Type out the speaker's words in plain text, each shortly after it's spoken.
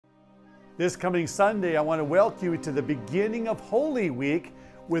This coming Sunday, I want to welcome you to the beginning of Holy Week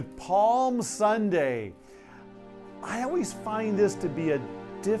with Palm Sunday. I always find this to be a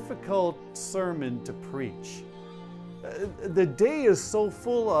difficult sermon to preach. The day is so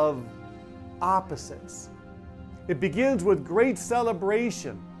full of opposites. It begins with great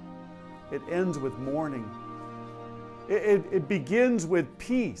celebration. It ends with mourning. It begins with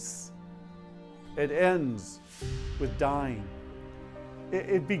peace. It ends with dying.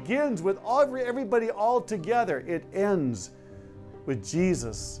 It begins with everybody all together. It ends with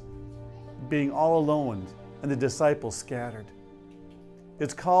Jesus being all alone and the disciples scattered.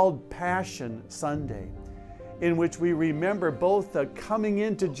 It's called Passion Sunday, in which we remember both the coming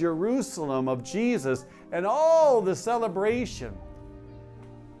into Jerusalem of Jesus and all the celebration,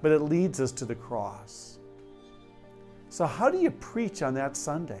 but it leads us to the cross. So how do you preach on that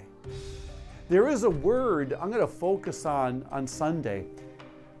Sunday? There is a word I'm going to focus on Sunday,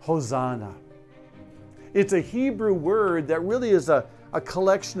 Hosanna. It's a Hebrew word that really is a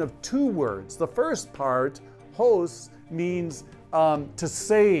collection of two words. The first part, hos, means to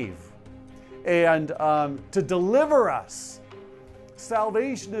save and to deliver us.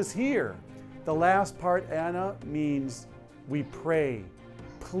 Salvation is here. The last part, Anna, means we pray,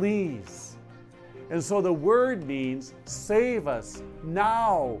 please. And so the word means save us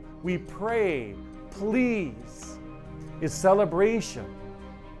now, we pray, please. It's celebration.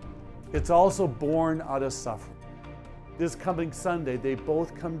 It's also born out of suffering. This coming Sunday, they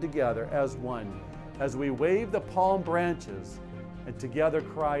both come together as one, as we wave the palm branches and together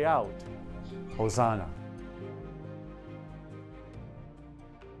cry out, Hosanna.